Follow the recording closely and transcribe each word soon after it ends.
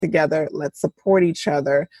together. Let's support each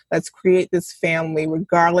other. Let's create this family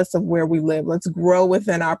regardless of where we live. Let's grow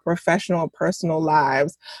within our professional and personal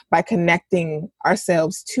lives by connecting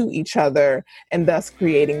ourselves to each other and thus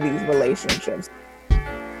creating these relationships.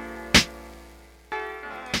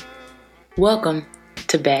 Welcome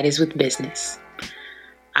to Baddies with Business.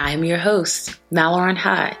 I am your host, Mallory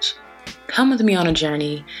Hodge. Come with me on a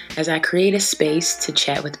journey as I create a space to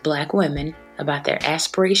chat with Black women about their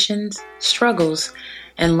aspirations, struggles,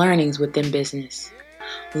 and learnings within business.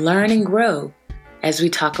 Learn and grow as we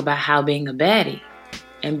talk about how being a baddie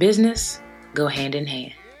and business go hand in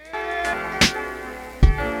hand.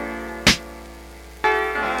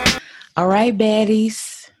 All right,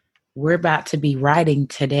 baddies, we're about to be writing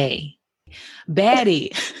today.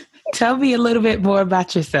 Baddie, tell me a little bit more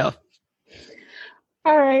about yourself.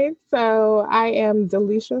 All right, so I am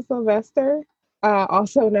Delisha Sylvester,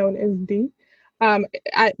 also known as D.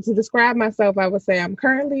 To describe myself, I would say I'm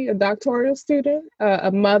currently a doctoral student,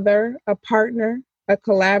 a mother, a partner, a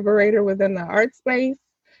collaborator within the art space,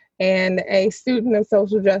 and a student of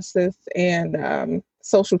social justice and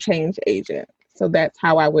social change agent. So that's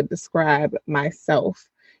how I would describe myself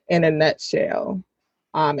in a nutshell.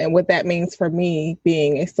 And what that means for me,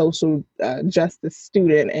 being a social justice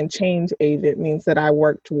student and change agent, means that I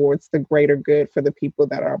work towards the greater good for the people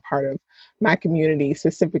that are a part of my community,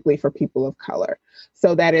 specifically for people of color.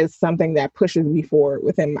 So that is something that pushes me forward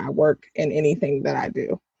within my work and anything that I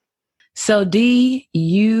do. So D,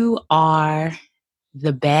 you are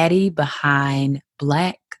the baddie behind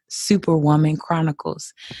Black Superwoman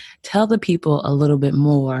Chronicles. Tell the people a little bit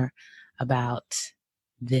more about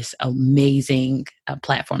this amazing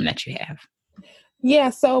platform that you have.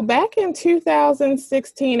 Yeah, so back in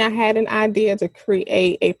 2016, I had an idea to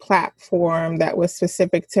create a platform that was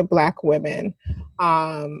specific to Black women.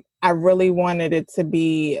 I really wanted it to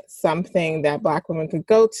be something that Black women could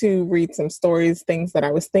go to, read some stories, things that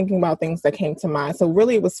I was thinking about, things that came to mind. So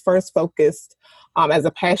really it was first focused as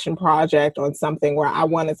a passion project on something where I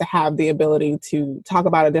wanted to have the ability to talk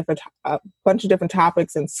about a bunch of different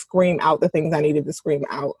topics and scream out the things I needed to scream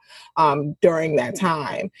out during that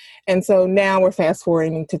time. And so now we're fast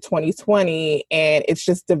forwarding to 2020 and it's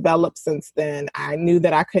just developed since then. I knew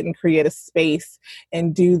that I couldn't create a space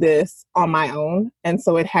and do this on my own. And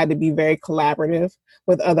so it had to be very collaborative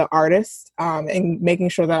with other artists and making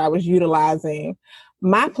sure that I was utilizing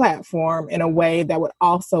my platform in a way that would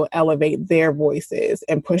also elevate their voices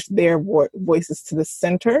and push their voices to the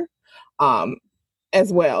center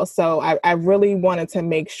as well. So I really wanted to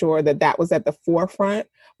make sure that that was at the forefront.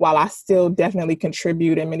 While I still definitely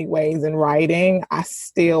contribute in many ways in writing, I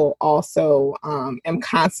still also am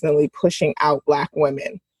constantly pushing out Black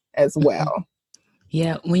women as well.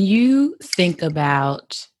 Yeah, when you think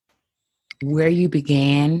about where you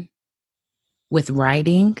began with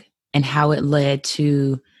writing and how it led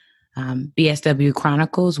to BSW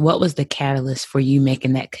Chronicles, what was the catalyst for you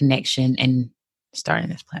making that connection and starting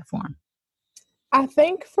this platform? I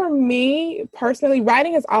think for me personally,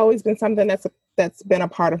 writing has always been something that's been a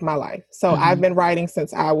part of my life. So I've been writing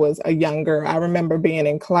since I was a younger. I remember being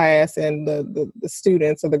in class and the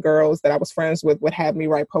students or the girls that I was friends with would have me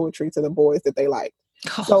write poetry to the boys that they liked.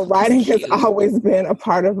 So writing has always been a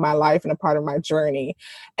part of my life and a part of my journey.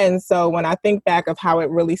 And so when I think back of how it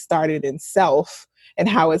really started in self and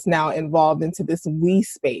how it's now involved into this we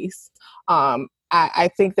space, I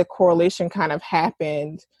think the correlation kind of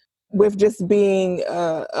happened with just being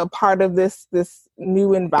a part of this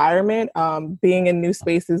new environment, being in new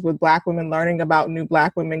spaces with Black women, learning about new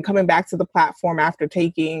Black women, coming back to the platform after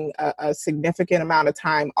taking a significant amount of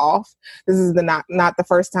time off. This is not the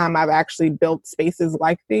first time I've actually built spaces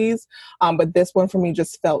like these, but this one for me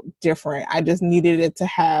just felt different. I just needed it to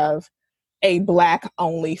have a Black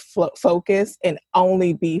only focus and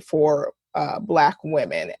only be for Black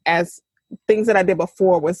women, as things that I did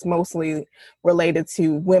before was mostly related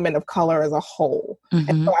to women of color as a whole.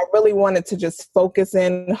 And so I really wanted to just focus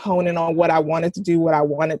in, hone in on what I wanted to do, what I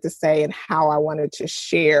wanted to say, and how I wanted to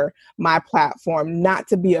share my platform, not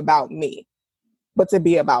to be about me, but to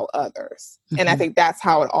be about others. And I think that's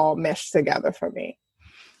how it all meshed together for me.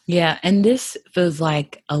 Yeah. And this feels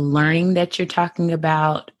like a learning that you're talking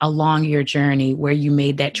about along your journey where you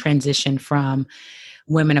made that transition from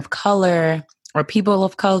women of color or people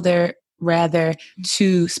of color rather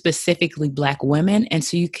to specifically Black women. And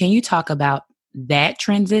so can you talk about that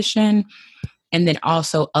transition and then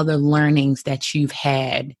also other learnings that you've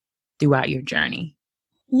had throughout your journey?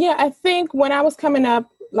 Yeah, I think when I was coming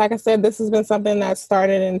up, like I said, this has been something that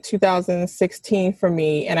started in 2016 for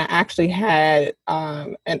me, and I actually had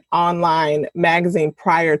an online magazine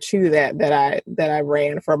prior to that I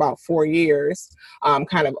ran for about 4 years,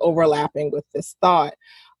 kind of overlapping with this thought.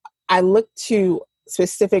 I looked to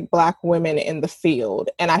specific Black women in the field.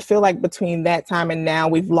 And I feel like between that time and now,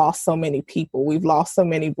 we've lost so many people. We've lost so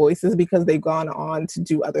many voices because they've gone on to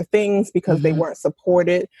do other things, because they weren't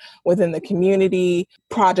supported within the community.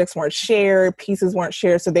 Projects weren't shared, pieces weren't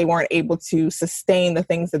shared, so they weren't able to sustain the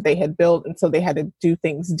things that they had built. And so they had to do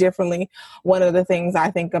things differently. One of the things I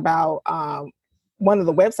think about, one of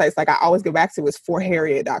the websites like I always go back to is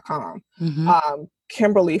forharriet.com.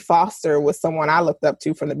 Kimberly Foster was someone I looked up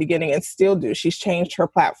to from the beginning and still do. She's changed her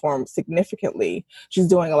platform significantly. She's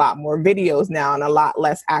doing a lot more videos now and a lot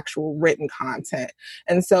less actual written content.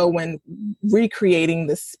 And so when recreating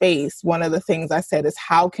the space, one of the things I said is,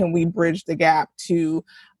 how can we bridge the gap to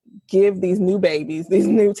give these new babies, these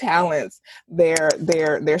new talents, their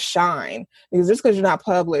shine? Because just because you're not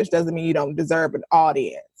published doesn't mean you don't deserve an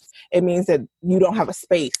audience. It means that you don't have a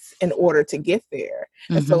space in order to get there.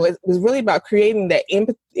 And so it was really about creating that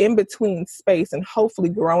in-between space and hopefully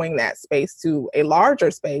growing that space to a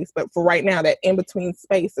larger space. But for right now, that in-between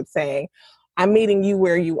space of saying, I'm meeting you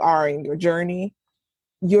where you are in your journey.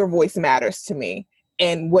 Your voice matters to me.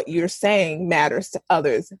 And what you're saying matters to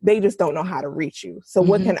others. They just don't know how to reach you. So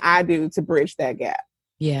what can I do to bridge that gap?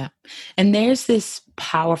 Yeah. And there's this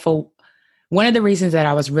powerful, one of the reasons that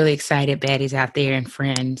I was really excited, Baddies Out There and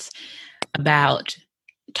friends, about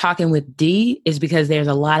talking with Dee is because there's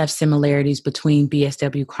a lot of similarities between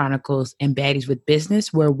BSW Chronicles and Baddies with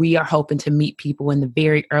Business, where we are hoping to meet people in the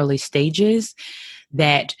very early stages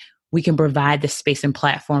that we can provide the space and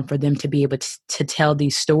platform for them to be able to tell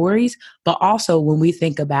these stories. But also when we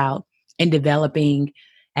think about in developing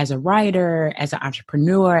as a writer, as an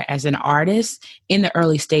entrepreneur, as an artist, in the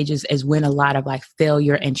early stages is when a lot of like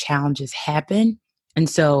failure and challenges happen. And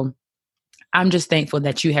so I'm just thankful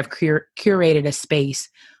that you have curated a space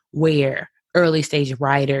where early stage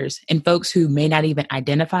writers and folks who may not even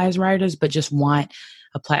identify as writers, but just want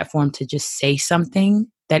a platform to just say something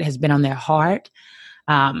that has been on their heart,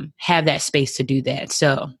 have that space to do that.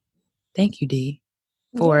 So thank you, Dee,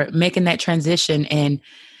 for making that transition and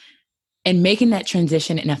making that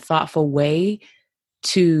transition in a thoughtful way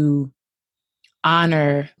to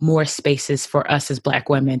honor more spaces for us as Black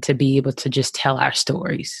women to be able to just tell our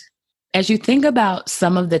stories. As you think about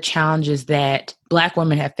some of the challenges that Black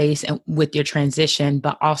women have faced with your transition,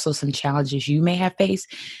 but also some challenges you may have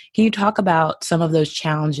faced, can you talk about some of those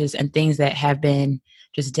challenges and things that have been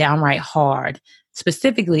just downright hard,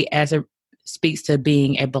 specifically as it speaks to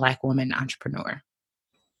being a Black woman entrepreneur?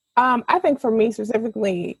 I think for me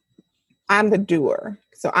specifically, I'm the doer.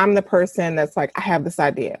 So I'm the person that's like, I have this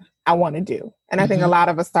idea I want to do. And I think a lot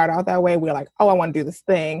of us start out that way. We're like, oh, I want to do this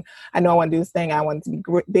thing. I know I want to do this thing. I want it to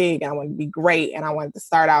be big. I want it to be great. And I want it to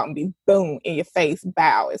start out and be boom, in your face,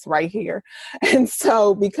 bow, it's right here. And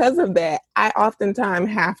so because of that, I oftentimes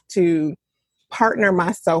have to partner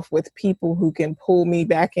myself with people who can pull me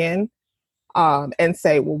back in. And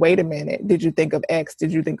say, well, wait a minute. Did you think of X?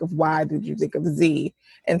 Did you think of Y? Did you think of Z?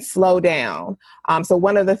 And slow down. So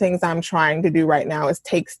one of the things I'm trying to do right now is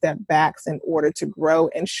take step backs in order to grow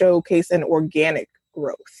and showcase an organic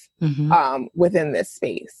growth within this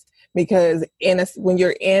space. Because when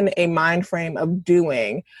you're in a mind frame of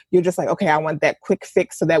doing, you're just like, okay, I want that quick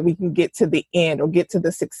fix so that we can get to the end or get to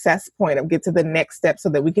the success point or get to the next step so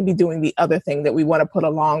that we can be doing the other thing that we want to put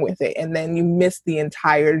along with it. And then you miss the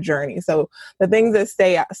entire journey. So the things that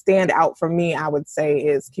stand out for me, I would say,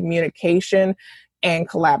 is communication and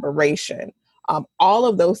collaboration. All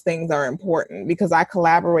of those things are important because I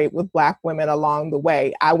collaborate with Black women along the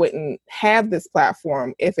way. I wouldn't have this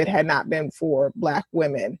platform if it had not been for Black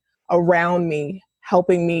women around me,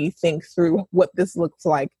 helping me think through what this looks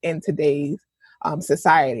like in today's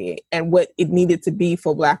society and what it needed to be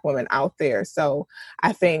for Black women out there. So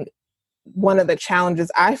I think one of the challenges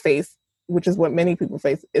I face, which is what many people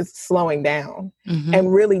face, is slowing down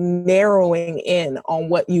and really narrowing in on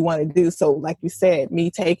what you want to do. So like you said, me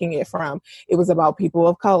taking it from, it was about people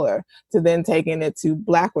of color to then taking it to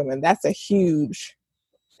Black women. That's a huge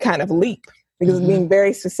kind of leap. Because being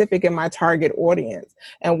very specific in my target audience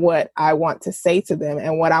and what I want to say to them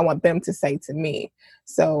and what I want them to say to me.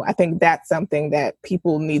 So I think that's something that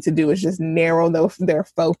people need to do is just narrow their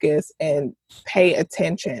focus and pay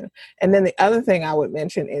attention. And then the other thing I would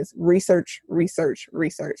mention is research.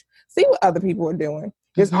 See what other people are doing.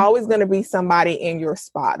 There's always going to be somebody in your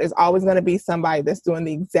spot. There's always going to be somebody that's doing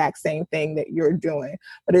the exact same thing that you're doing.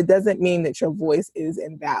 But it doesn't mean that your voice is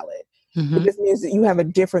invalid. It just means that you have a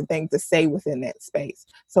different thing to say within that space.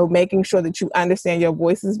 So making sure that you understand your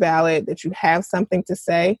voice is valid, that you have something to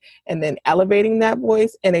say, and then elevating that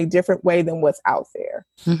voice in a different way than what's out there.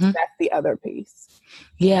 That's the other piece.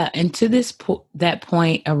 Yeah. And to that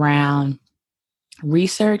point around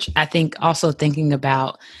research, I think also thinking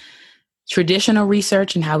about traditional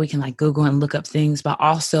research and how we can like Google and look up things, but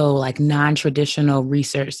also like non-traditional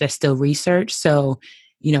research that's still research. So,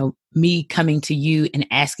 you know, me coming to you and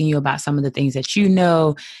asking you about some of the things that you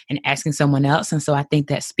know and asking someone else. And so I think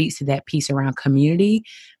that speaks to that piece around community,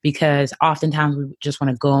 because oftentimes we just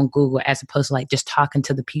want to go on Google as opposed to like just talking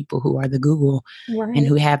to the people who are the Google and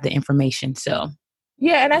who have the information. So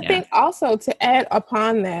yeah, and I think also to add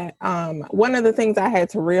upon that, one of the things I had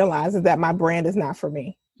to realize is that my brand is not for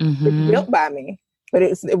me. It's built by me, but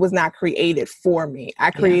it was not created for me. I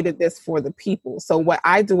created this for the people. So what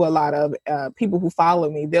I do a lot of, people who follow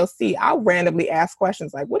me, they'll see, I'll randomly ask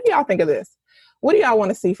questions like, what do y'all think of this? What do y'all want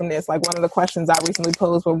to see from this? Like one of the questions I recently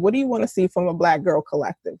posed was, what do you want to see from a Black Girl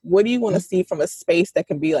Collective? What do you want to see from a space that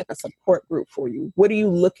can be like a support group for you? What are you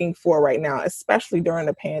looking for right now, especially during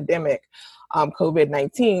the pandemic?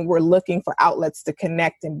 COVID-19, we're looking for outlets to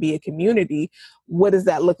connect and be a community. What does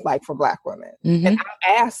that look like for Black women? And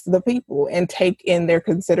I'll ask the people and take in their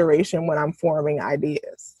consideration when I'm forming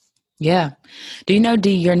ideas. Yeah. Do you know,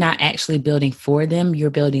 Dee, you're not actually building for them, you're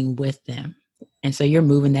building with them. And so you're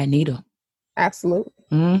moving that needle. Absolutely.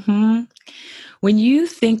 When you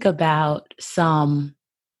think about some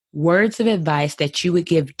words of advice that you would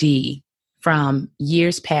give Dee from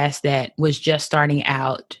years past that was just starting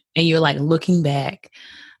out, and you're like looking back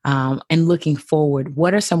and looking forward,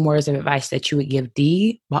 what are some words of advice that you would give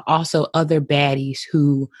Dee, but also other baddies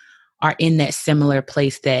who are in that similar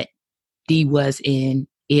place that Dee was in,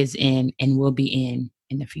 is in, and will be in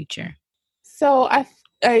the future? So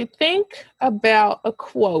I think about a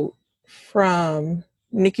quote from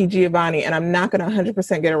Nikki Giovanni, and I'm not going to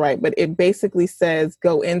 100% get it right, but it basically says,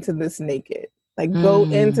 go into this naked. Like go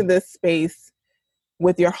into this space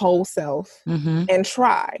with your whole self and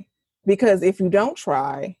try. Because if you don't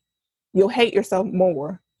try, you'll hate yourself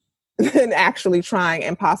more than actually trying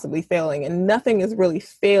and possibly failing. And nothing is really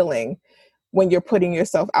failing when you're putting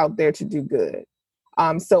yourself out there to do good.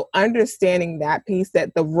 So understanding that piece,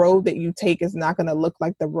 that the road that you take is not going to look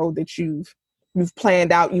like the road that you've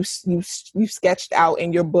planned out, you've sketched out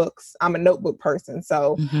in your books. I'm a notebook person,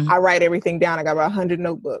 so I write everything down. I got about 100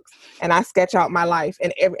 notebooks, and I sketch out my life.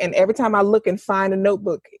 And every time I look and find a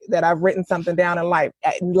notebook that I've written something down in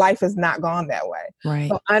life has not gone that way. Right.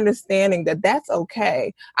 So understanding that that's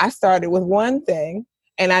okay. I started with one thing,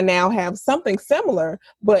 and I now have something similar,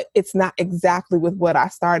 but it's not exactly with what I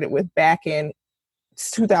started with back in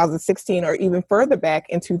 2016 or even further back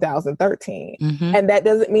in 2013. And that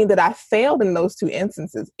doesn't mean that I failed in those two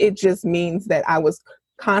instances. It just means that I was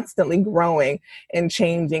constantly growing and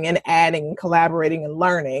changing and adding and collaborating and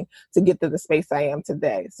learning to get to the space I am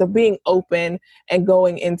today. So being open and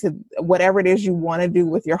going into whatever it is you want to do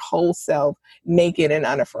with your whole self, naked and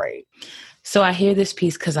unafraid. So I hear this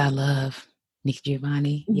piece because I love Nikki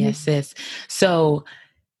Giovanni. Yes, sis. So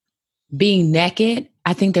being naked,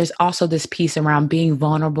 I think there's also this piece around being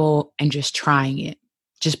vulnerable and just trying it,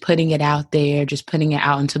 just putting it out there, just putting it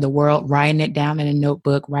out into the world, writing it down in a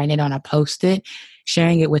notebook, writing it on a Post-it,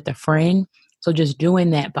 sharing it with a friend. So just doing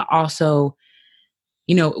that, but also,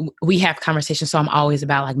 you know, we have conversations. So I'm always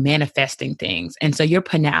about like manifesting things. And so you're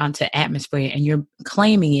putting it out into atmosphere and you're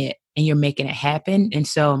claiming it and you're making it happen. And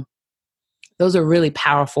so those are really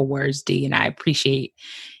powerful words, Dee, and I appreciate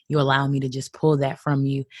you allowing me to just pull that from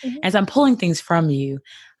you. As I'm pulling things from you,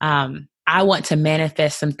 I want to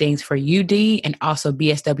manifest some things for you, Dee, and also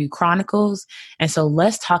BSW Chronicles. And so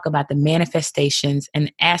let's talk about the manifestations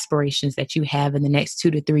and aspirations that you have in the next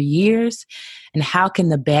 2 to 3 years, and how can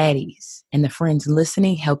the baddies and the friends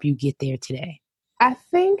listening help you get there today? I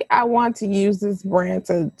think I want to use this brand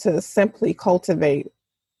to simply cultivate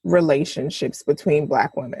relationships between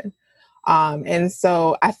Black women. And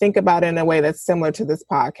so I think about it in a way that's similar to this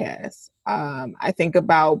podcast. I think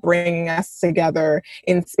about bringing us together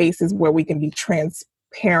in spaces where we can be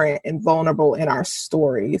transparent and vulnerable in our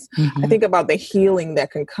stories. I think about the healing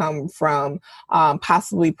that can come from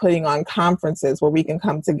possibly putting on conferences where we can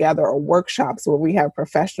come together, or workshops where we have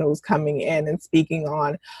professionals coming in and speaking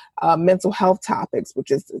on mental health topics,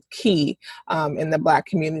 which is key in the Black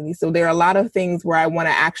community. So there are a lot of things where I want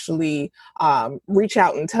to actually reach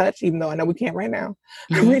out and touch, even though I know we can't right now,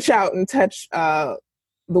 reach out and touch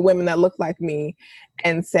the women that look like me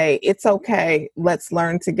and say, it's okay. Let's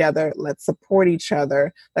learn together. Let's support each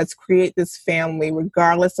other. Let's create this family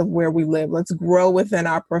regardless of where we live. Let's grow within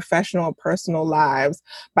our professional and personal lives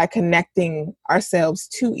by connecting ourselves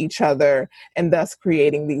to each other and thus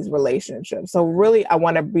creating these relationships. So really, I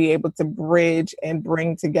want to be able to bridge and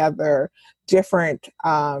bring together different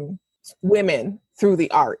women through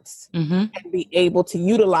the arts and be able to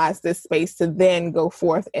utilize this space to then go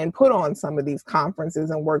forth and put on some of these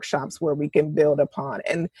conferences and workshops where we can build upon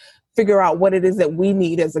and figure out what it is that we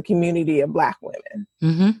need as a community of Black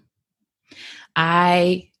women.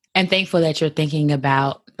 I am thankful that you're thinking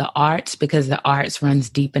about the arts, because the arts runs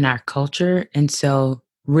deep in our culture. And so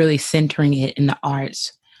really centering it in the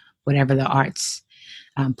arts, whatever the arts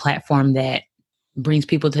platform that brings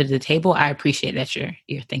people to the table. I appreciate that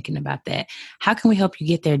you're thinking about that. How can we help you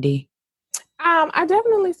get there, Dee? I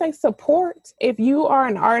definitely say support. If you are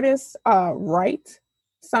an artist, write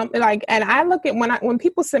something like, and I look at when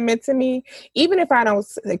people submit to me, even if I don't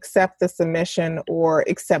accept the submission or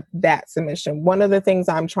accept that submission, one of the things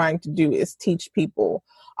I'm trying to do is teach people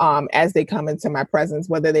as they come into my presence,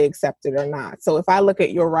 whether they accept it or not. So if I look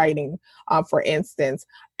at your writing, for instance,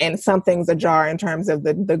 and something's ajar in terms of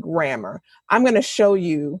the grammar, I'm going to show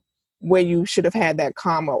you where you should have had that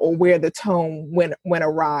comma or where the tone went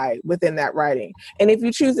awry within that writing. And if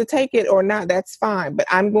you choose to take it or not, that's fine. But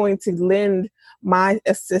I'm going to lend my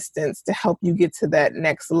assistance to help you get to that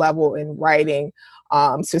next level in writing,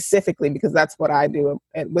 specifically because that's what I do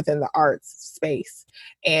within the arts space,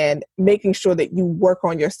 and making sure that you work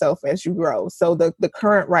on yourself as you grow. So the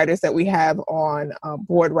current writers that we have on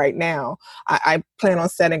board right now, I plan on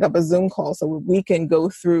setting up a Zoom call so we can go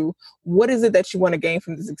through what is it that you want to gain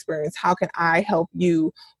from this experience? How can I help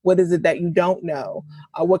you? What is it that you don't know?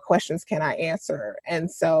 What questions can I answer? And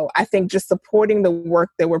so I think just supporting the work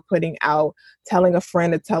that we're putting out, telling a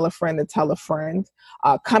friend to tell a friend to tell a friend,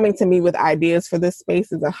 coming to me with ideas for this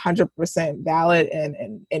space is 100% valid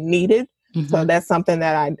and needed. So that's something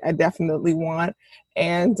that I definitely want.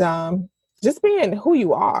 And just being who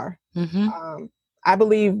you are. I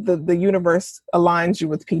believe the universe aligns you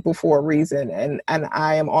with people for a reason. And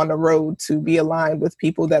I am on the road to be aligned with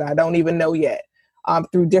people that I don't even know yet,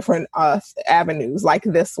 through different avenues like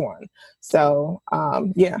this one. So,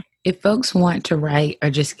 yeah. If folks want to write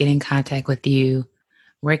or just get in contact with you,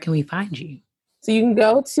 where can we find you? So you can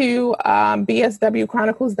go to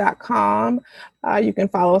bswchronicles.com. You can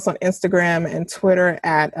follow us on Instagram and Twitter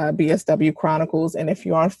at BSW Chronicles. And if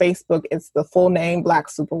you're on Facebook, it's the full name, Black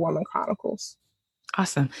Superwoman Chronicles.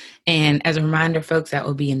 Awesome. And as a reminder, folks, that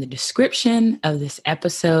will be in the description of this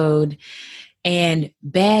episode. And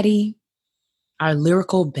Baddie, our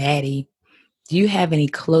lyrical baddie, do you have any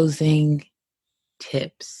closing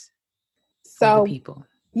tips for the people?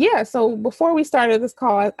 Yeah. So before we started this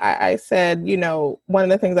call, I said, one of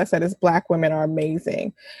the things I said is Black women are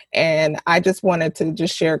amazing. And I just wanted to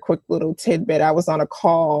just share a quick little tidbit. I was on a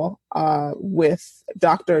call with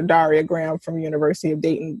Dr. Daria Graham from University of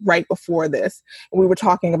Dayton right before this. And we were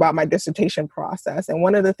talking about my dissertation process. And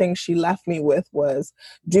one of the things she left me with was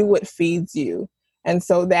do what feeds you. And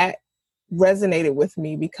so that resonated with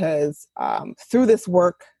me because through this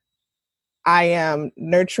work, I am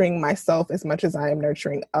nurturing myself as much as I am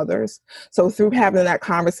nurturing others. So through having that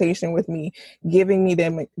conversation with me, giving me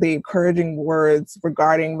the encouraging words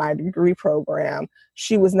regarding my degree program,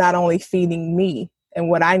 she was not only feeding me and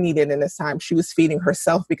what I needed in this time, she was feeding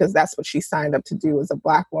herself because that's what she signed up to do as a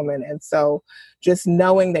Black woman. And so just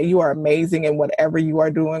knowing that you are amazing in whatever you are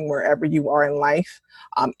doing, wherever you are in life,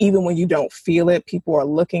 even when you don't feel it, people are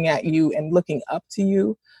looking at you and looking up to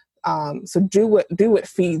you. So do what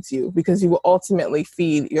feeds you, because you will ultimately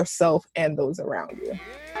feed yourself and those around you.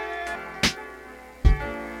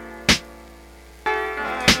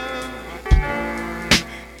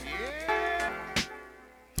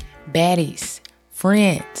 Baddies,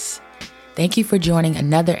 friends, thank you for joining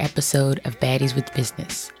another episode of Baddies with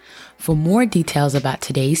Business. For more details about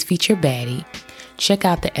today's featured baddie, check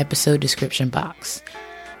out the episode description box.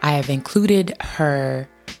 I have included her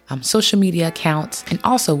social media accounts and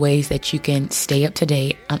also ways that you can stay up to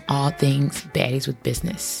date on all things Baddies with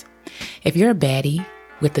Business. If you're a baddie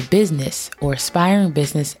with a business or aspiring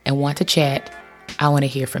business and want to chat, I want to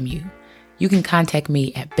hear from you. You can contact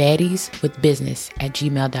me at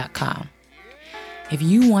baddieswithbusiness@gmail.com. If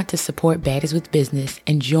you want to support Baddies with Business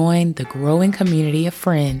and join the growing community of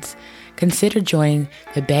friends, consider joining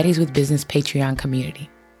the Baddies with Business Patreon community.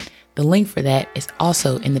 The link for that is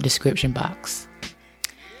also in the description box.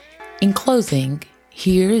 In closing,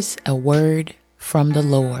 here's a word from the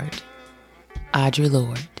Lord, Audre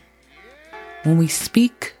Lorde. When we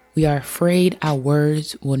speak We are afraid our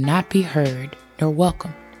words will not be heard nor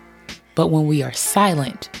welcome. But when we are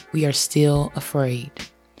silent, we are still afraid.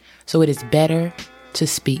 So it is better to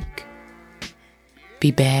speak.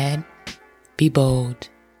 Be bad, be bold,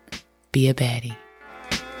 be a baddie.